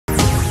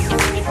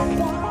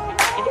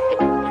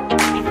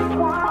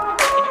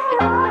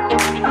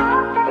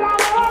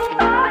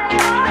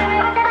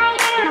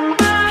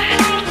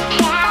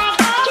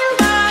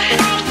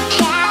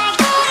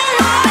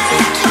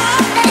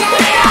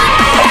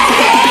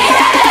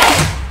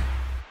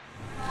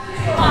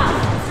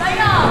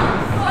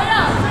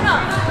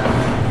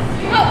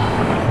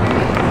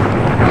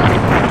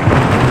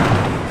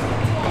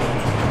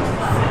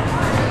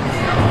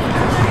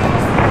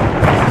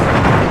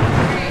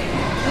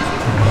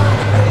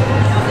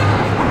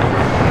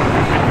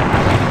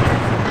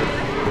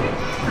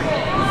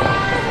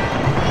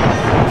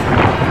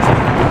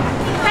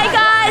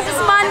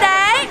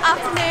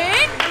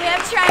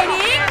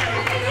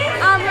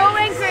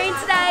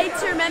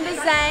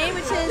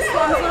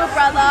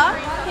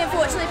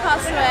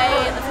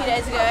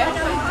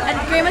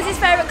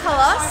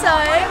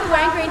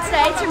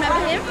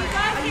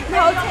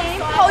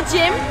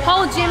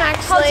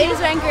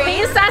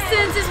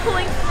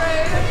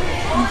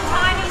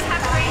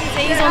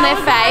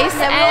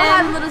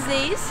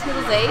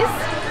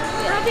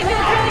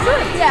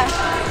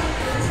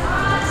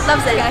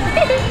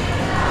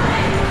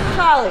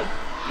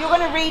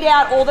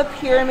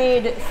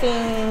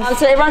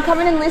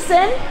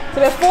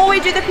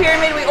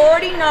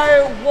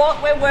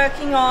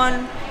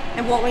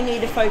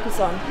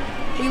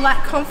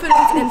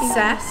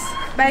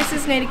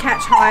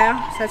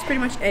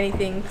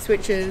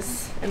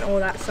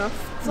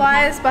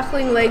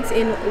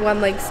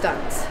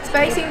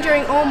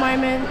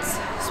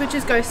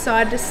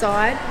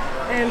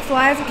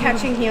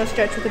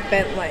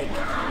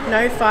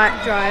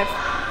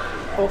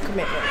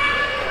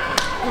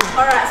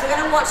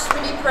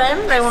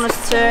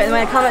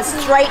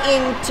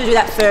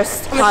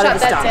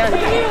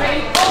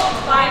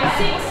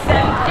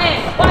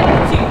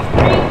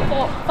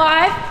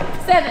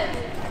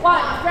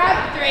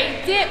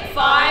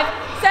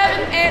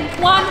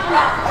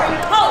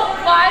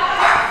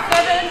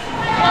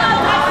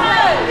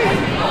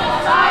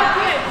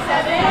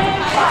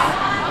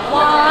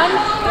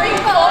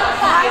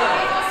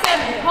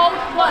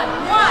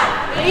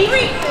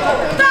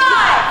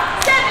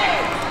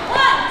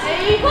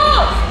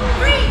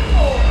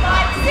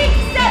6,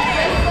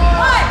 7,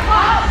 1,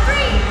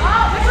 3,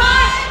 5, 7,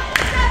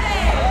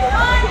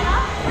 1,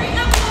 3,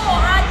 and 4.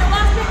 Alright, the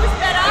last bit was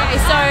better. Okay,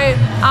 so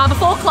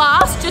before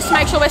class, just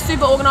make sure we're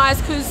super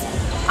organised because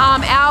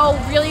our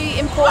really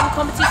important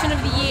competition of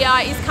the year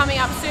is coming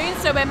up soon,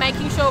 so we're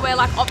making sure we're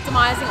like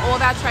optimising all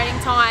of our training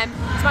time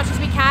as much as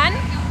we can.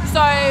 So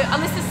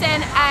Alyssa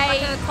sent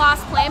a class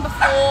plan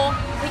before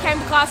we came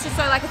to class, just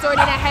so like it's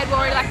already in our head, we're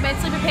already like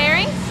mentally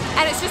preparing,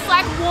 and it's just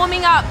like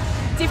warming up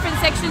different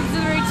sections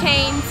of the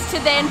routines to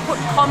then put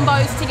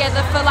combos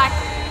together for like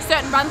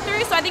certain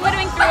run-throughs. So I think we're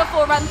doing 3 or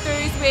 4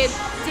 run-throughs with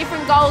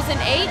different goals in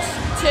each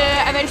to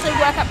eventually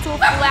work up to a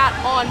full out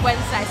on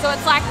Wednesday. So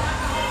it's like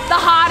the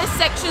hardest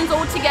sections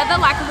all together,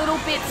 like little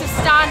bits of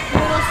stunt,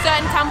 little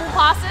certain tumble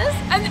passes.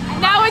 And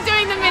now we're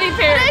doing the mini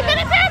pyramid.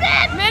 Mini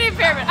pyramid! Mini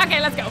pyramid. Okay,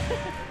 let's go.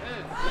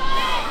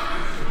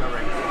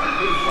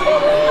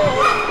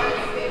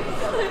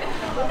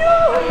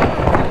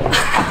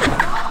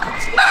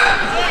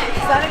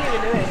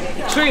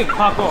 Tree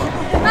parkour.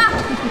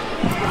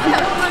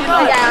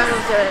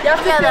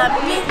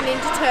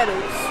 Ninja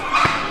Turtles.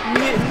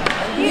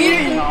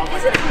 Mutant.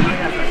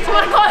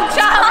 Come on,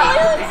 Charlie!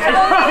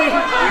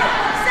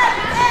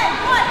 7,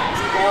 1,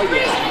 2,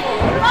 3,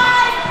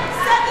 5,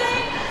 7,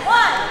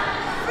 1,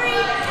 3,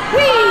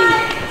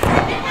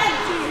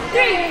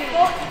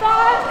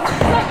 5.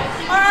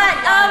 Alright,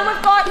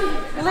 we've got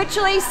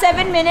literally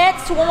 7 minutes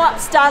to warm up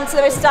stunts, so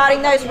we're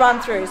starting those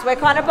run-throughs. We're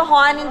kind of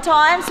behind in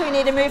time, so we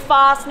need to move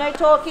fast. No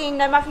talking,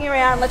 no mucking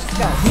around. Let's just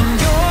go. When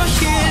you're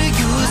here,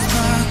 you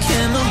spark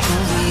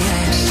chemical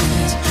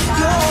reactions.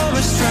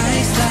 Your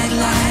strikes like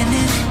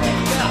lightning.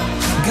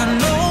 Got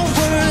no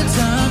words,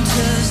 I'm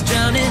just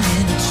drowning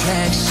in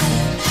attraction.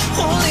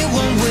 Only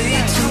one way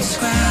to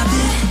describe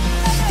it.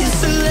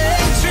 It's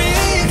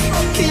electric.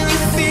 Can you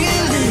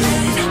feel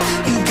it?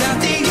 You got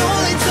the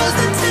only touch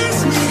that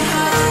takes me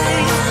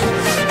high.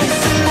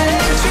 It's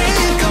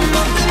electric. I'm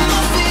up in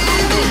my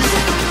feelings.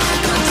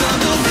 Got time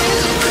to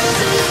feel it 'cause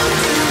you love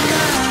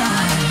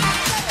tonight.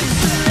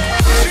 It's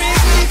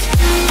electric.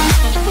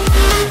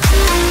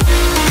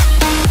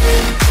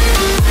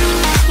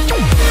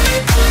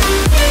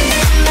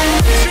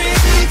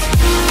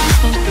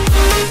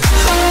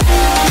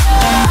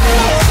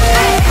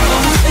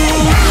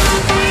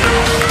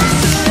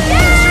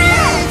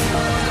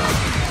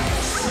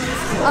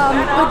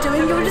 We're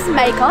doing just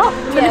makeup.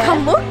 You wanna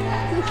come look?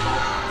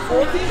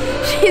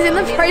 She's in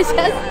the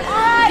process of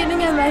getting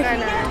her makeup.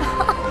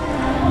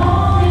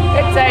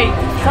 It's a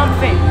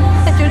something. Do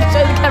you want to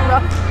show the camera?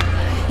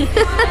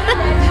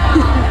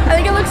 I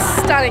think it looks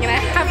stunning and I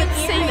haven't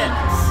seen it.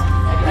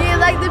 Yeah,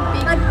 like the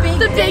big Like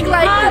the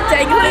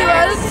dangly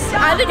ones.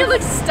 I think it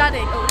looks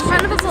stunning.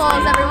 round of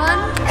applause, everyone.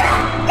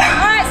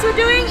 Alright, so we're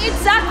doing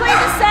exactly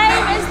the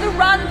same as the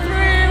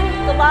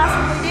run-through, the last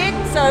one we did.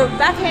 So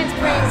back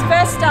handsprings,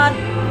 first stunt,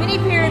 mini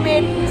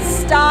pyramid,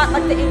 start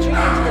like the entry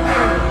into the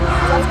pyramid.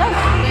 So let's go.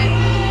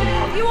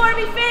 If you want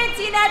to be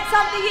fancy and add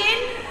something in,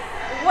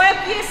 work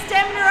your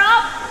stamina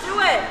up, do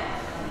it.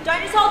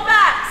 Don't just hold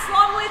back.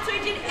 Slong lifts, we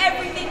did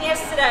everything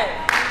yesterday.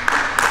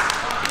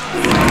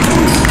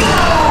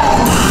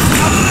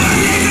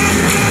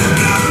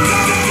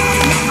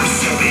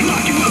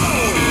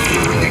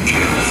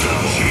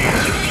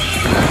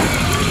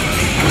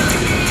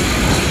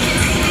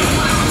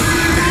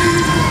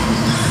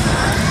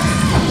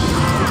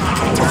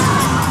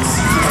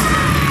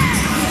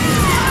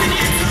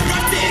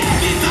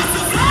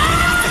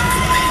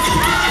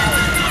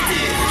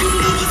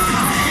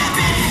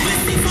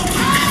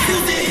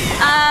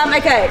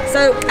 Okay,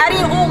 so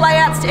adding all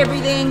layouts to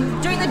everything,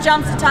 doing the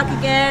jumps to tuck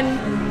again,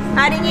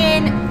 adding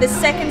in the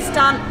second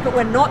stunt, but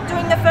we're not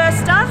doing the first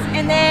stunt,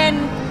 and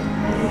then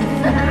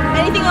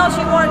anything else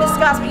you want to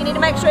discuss, but you need to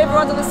make sure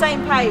everyone's on the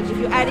same page if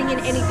you're adding in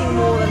anything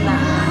more than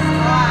that.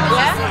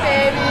 Yeah?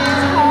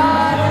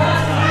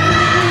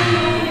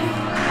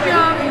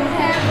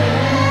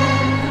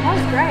 That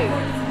was great. I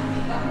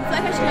feel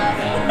like I should have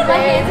my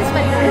hands are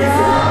sweating.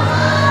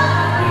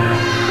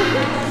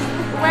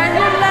 When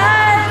you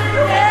lie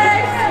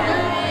next to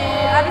me.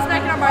 I'll be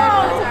smacking on my own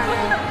all the time.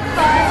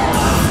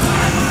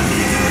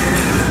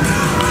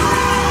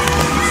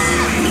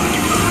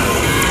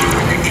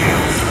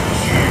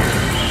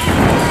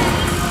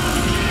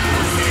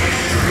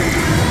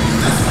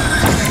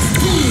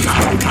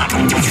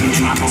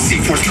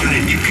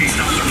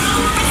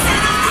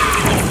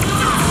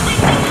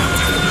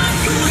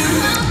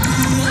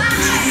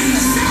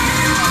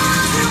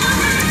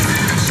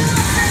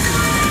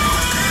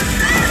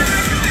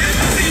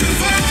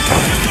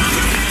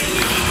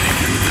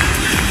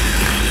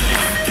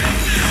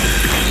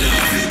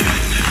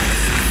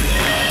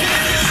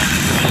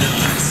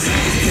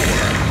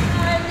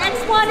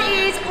 Next one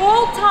is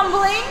all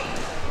tumbling,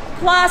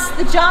 plus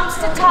the jumps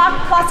to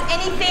tuck, plus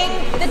anything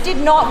that did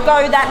not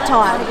go that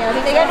time. I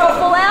think they're going to do a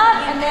full out,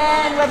 and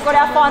then we've got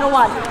our final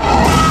one.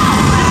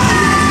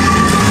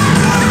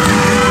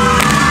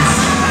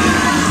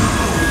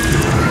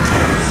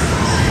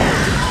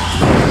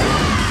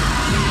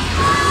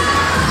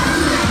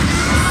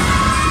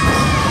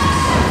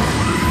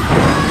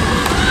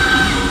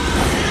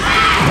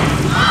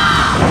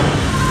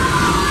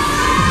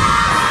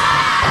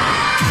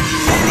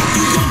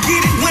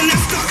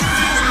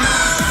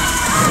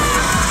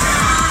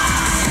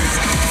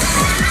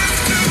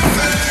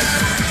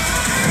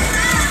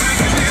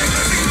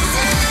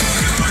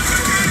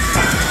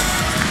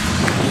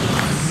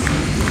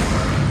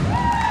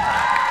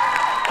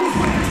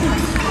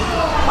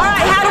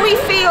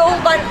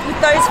 Like with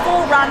those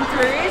 4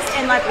 run-throughs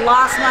and like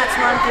last night's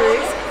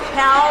run-throughs,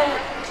 how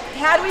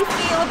do we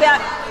feel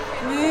about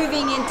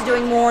moving into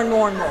doing more and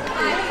more and more?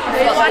 I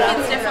feel like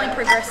it's definitely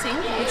progressing,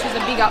 which is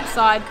a big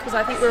upside because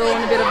I think we were all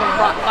in a bit of a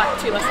rut like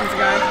 2 lessons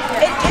ago.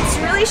 It's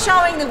really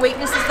showing the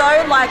weaknesses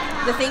though, like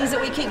the things that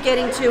we keep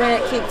getting to and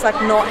it keeps like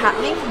not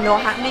happening.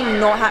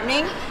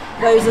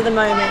 Those are the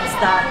moments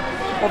that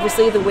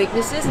obviously the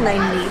weaknesses and they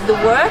need the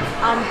work.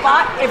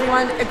 But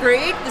everyone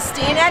agreed, the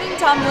standout in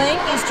tumbling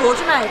is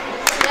Georgia Mate.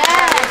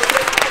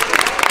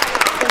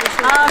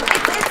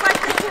 It's like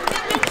the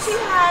commitment she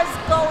has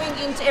going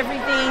into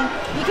everything.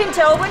 You can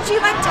tell when she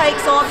like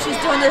takes off, she's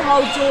doing the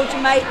whole Georgia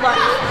Mate, like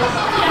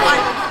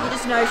you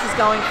just know she's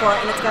going for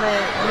it and it's gonna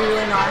be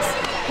really nice.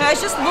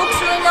 Hers just looks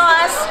really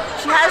nice,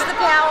 she has the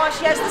power,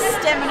 she has the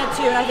stamina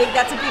too, and I think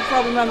that's a big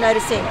problem I'm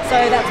noticing.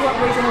 So that's what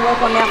we're gonna work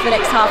on now for the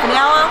next half an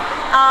hour.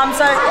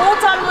 So all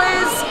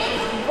tumblers,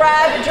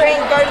 grab a drink,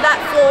 go to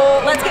that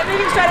floor. Let's get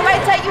moving straight away,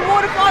 take your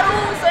water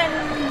bottles and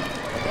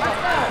let's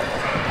go.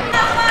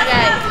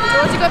 Okay,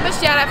 Georgia got the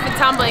shout out for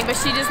tumbling, but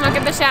she does not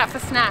get the shout out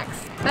for snacks.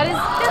 That is,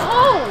 they're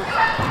whole.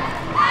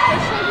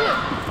 They're so good.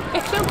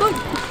 It's so good.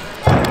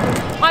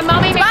 My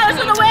mummy makes Smiler's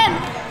gonna win.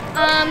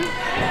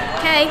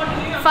 Okay,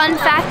 fun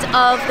fact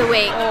of the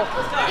week.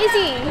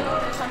 Izzy.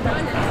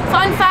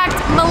 Fun fact,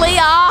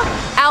 Malia,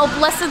 our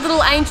blessed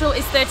little angel,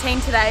 is 13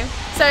 today.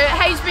 So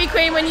HB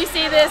Queen, when you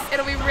see this,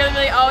 it'll be really,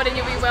 really old and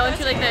you'll be well and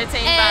truly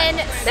 13. And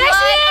but there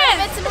she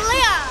is! It's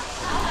Malia.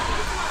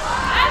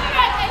 Happy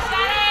birthday,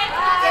 Shannon!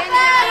 Happy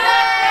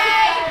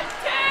birthday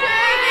to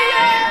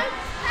you.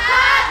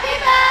 Happy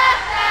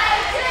birthday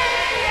to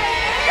you.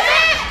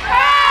 Hip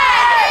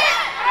hooray!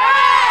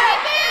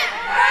 Hip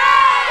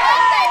hooray!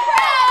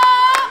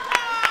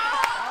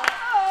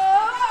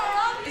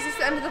 Is this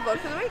the end of the vlog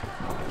for the week?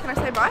 Can I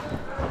say bye?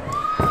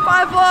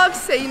 Bye vlog,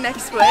 see you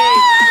next week.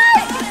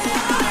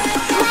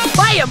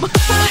 Bam!